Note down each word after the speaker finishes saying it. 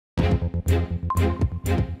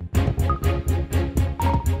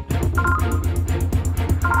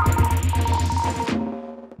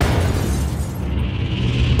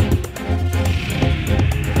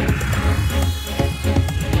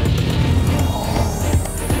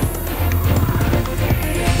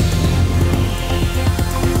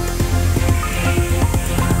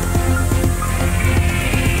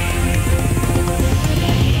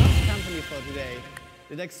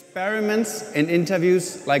Experiments and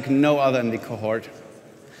interviews like no other in the cohort.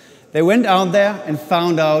 They went out there and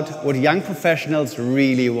found out what young professionals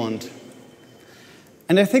really want.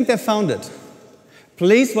 And I think they found it.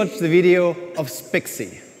 Please watch the video of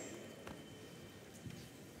SPIXII.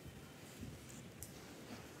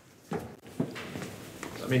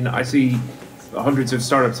 I mean, I see hundreds of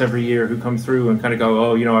startups every year who come through and kind of go,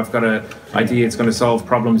 oh, you know, I've got an idea, it's going to solve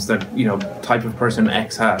problems that, you know, type of person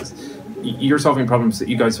X has. You're solving problems that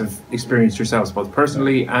you guys have experienced yourselves, both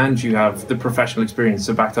personally and you have the professional experience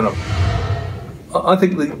to back that up. I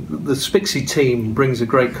think the SPIXII team brings a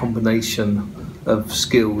great combination of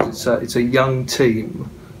skills. It's a young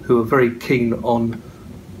team who are very keen on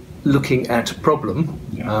looking at a problem,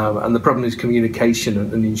 and the problem is communication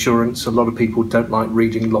and insurance. A lot of people don't like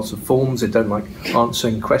reading lots of forms, they don't like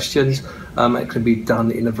answering questions. It can be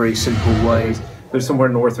done in a very simple way. There's somewhere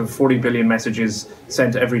north of 40 billion messages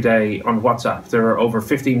sent every day on WhatsApp. There are over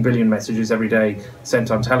 15 billion messages every day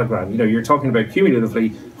sent on Telegram. You know, you're talking about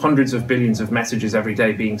cumulatively hundreds of billions of messages every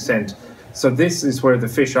day being sent. So this is where the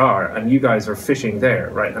fish are, and you guys are fishing there,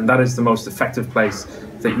 right? And that is the most effective place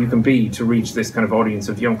that you can be to reach this kind of audience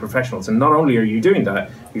of young professionals. And not only are you doing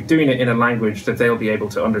that, you're doing it in a language that they'll be able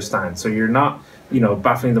to understand. So you're not, you know,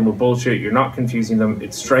 baffling them with bullshit, you're not confusing them,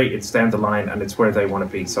 it's straight, it's down the line, and it's where they want to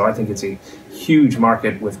be. So I think it's a huge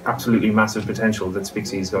market with absolutely massive potential that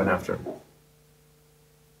SPIXII is going after.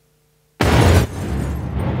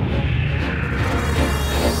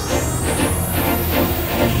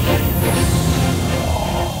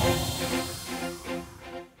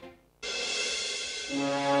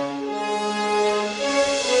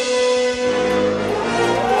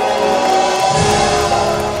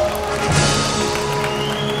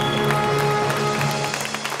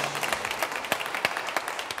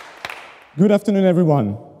 Good afternoon,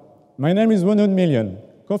 everyone. My name is Ronald Million,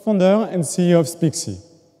 co-founder and CEO of SPIXII.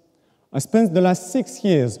 I spent the last 6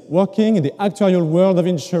 years working in the actuarial world of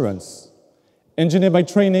insurance. Engineer by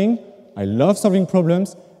training, I love solving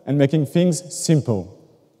problems and making things simple.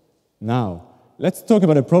 Now, let's talk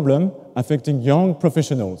about a problem affecting young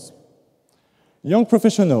professionals. Young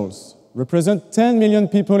professionals represent 10 million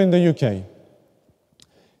people in the UK.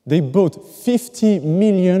 They bought 50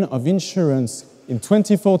 million of insurance in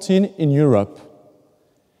 2014 in Europe.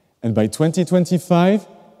 And by 2025,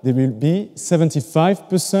 they will be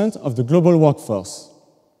 75% of the global workforce.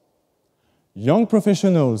 Young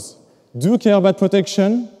professionals do care about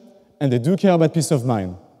protection, and they do care about peace of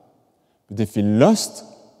mind. But they feel lost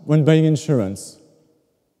when buying insurance.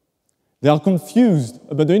 They are confused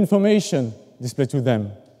about the information displayed to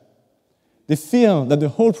them. They feel that the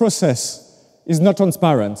whole process is not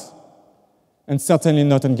transparent and certainly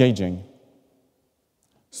not engaging.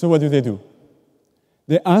 So what do?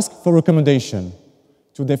 They ask for recommendation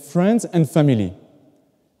to their friends and family,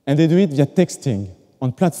 and they do it via texting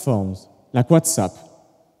on platforms like WhatsApp.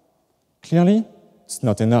 Clearly, it's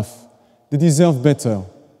not enough. They deserve better.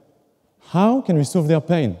 How can we solve their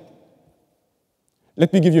pain?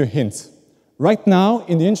 Let me give you a hint. Right now,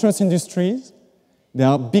 in the insurance industries, there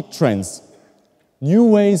are big trends. New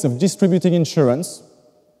ways of distributing insurance.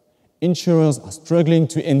 Insurers are struggling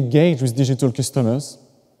to engage with digital customers,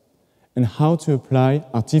 and how to apply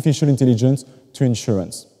artificial intelligence to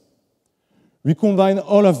insurance. We combine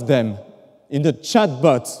all of them in the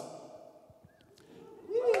chatbot.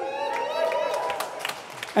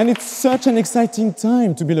 And it's such an exciting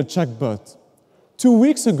time to build a chatbot. 2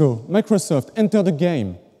 weeks ago, Microsoft entered the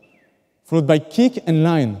game, followed by Kik and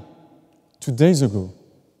Line. 2 days ago,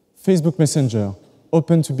 Facebook Messenger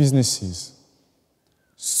opened to businesses.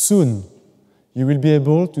 Soon, you will be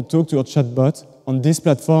able to talk to your chatbot on these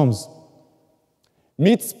platforms.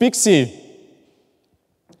 Meet SPIXII.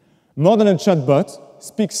 More than a chatbot,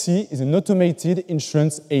 SPIXII is an automated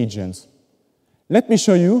insurance agent. Let me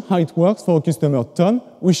show you how it works for a customer, Tom,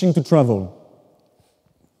 wishing to travel.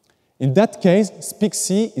 In that case,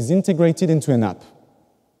 SPIXII is integrated into an app.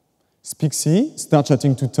 SPIXII starts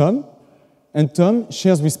chatting to Tom, and Tom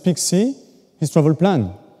shares with SPIXII his travel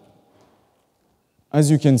plan. As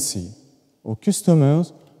you can see, our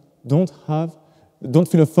customers don't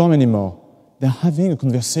fill a form anymore. They're having a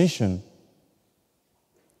conversation.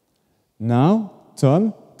 Now,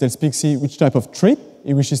 Tom tells SPIXII which type of trip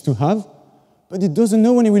he wishes to have, but he doesn't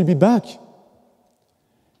know when he will be back.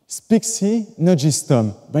 SPIXII nudges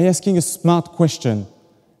Tom by asking a smart question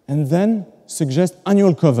and then suggests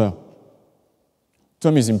annual cover.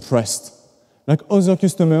 Tom is impressed. Like other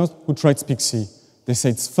customers who tried SPIXII, they say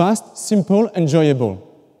it's fast, simple, enjoyable.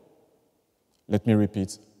 Let me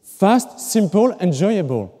repeat. Fast, simple,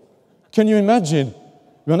 enjoyable. Can you imagine?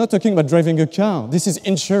 We are not talking about driving a car. This is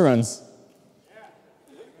insurance.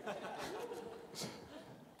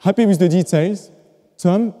 Happy with the details,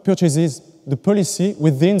 Tom purchases the policy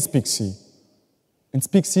within SPIXII. And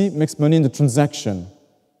SPIXII makes money in the transaction.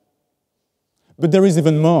 But there is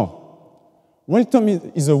even more. While Tom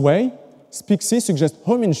is away, SPIXII suggests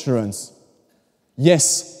home insurance.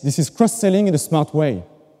 Yes, this is cross-selling in a smart way.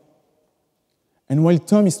 And while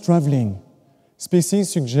Tom is traveling, SPIXII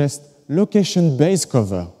suggests location-based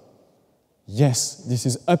cover. Yes, this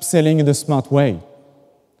is upselling in a smart way.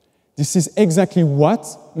 This is exactly what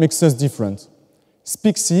makes us different.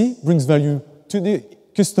 SPIXII brings value to the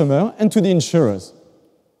customer and to the insurers.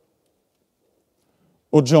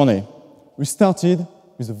 Our journey. We started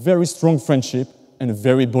with a very strong friendship and a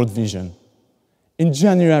very bold vision. In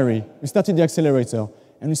January, we started the accelerator,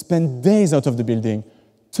 and we spent days out of the building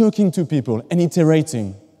talking to people and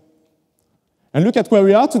iterating. And look at where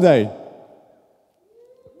we are today.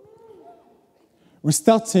 We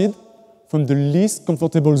started from the least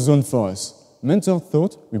comfortable zone for us. Mentor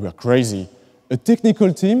thought we were crazy. A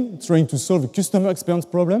technical team trying to solve a customer experience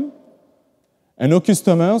problem. And our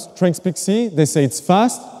customers trying SPIXII, they say it's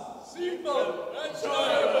fast, simple,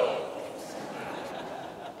 enjoyable.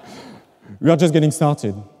 We are just getting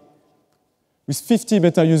started. With 50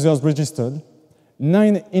 beta users registered,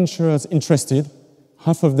 9 insurers interested,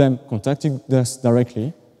 half of them contacted us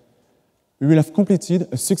directly, we will have completed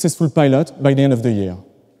a successful pilot by the end of the year.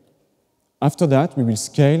 After that, we will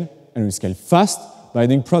scale, and we will scale fast by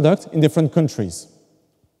adding product in different countries.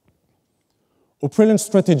 Our pre-launch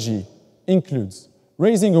strategy includes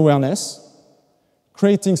raising awareness,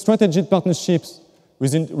 creating strategic partnerships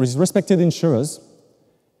with respected insurers,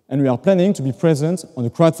 and we are planning to be present on the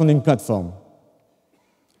crowdfunding platform.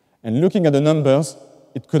 And looking at the numbers,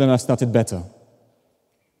 it couldn't have started better.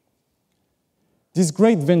 This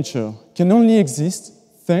great venture can only exist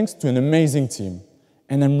thanks to an amazing team.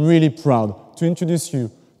 And I'm really proud to introduce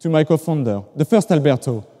you to my co-founder, the first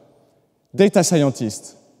Alberto, data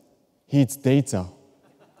scientist. He eats data.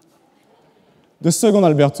 The second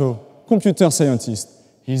Alberto, computer scientist.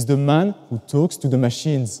 He's the man who talks to the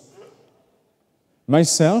machines.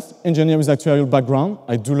 Myself, engineer with actuarial background,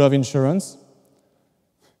 I do love insurance.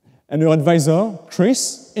 And your advisor,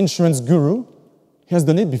 Chris, insurance guru, he has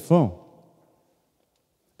done it before.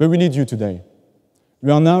 But we need you today.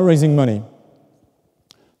 We are now raising money.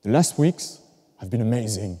 The last weeks have been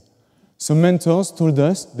amazing. Some mentors told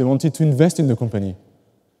us they wanted to invest in the company.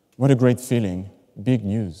 What a great feeling. Big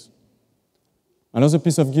news. Another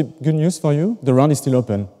piece of good news for you, the round is still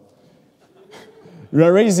open. We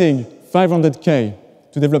are raising 500K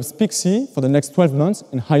to develop SPIXII for the next 12 months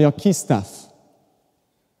and hire key staff.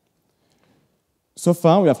 So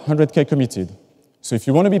far, we have 100K committed. So if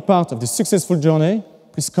you want to be part of this successful journey,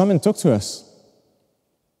 please come and talk to us.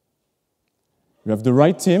 We have the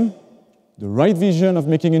right team, the right vision of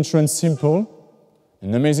making insurance simple,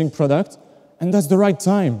 an amazing product, and that's the right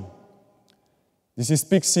time. This is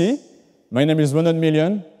SPIXII. My name is 100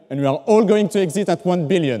 million, and we are all going to exit at 1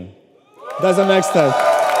 billion. That's the next step.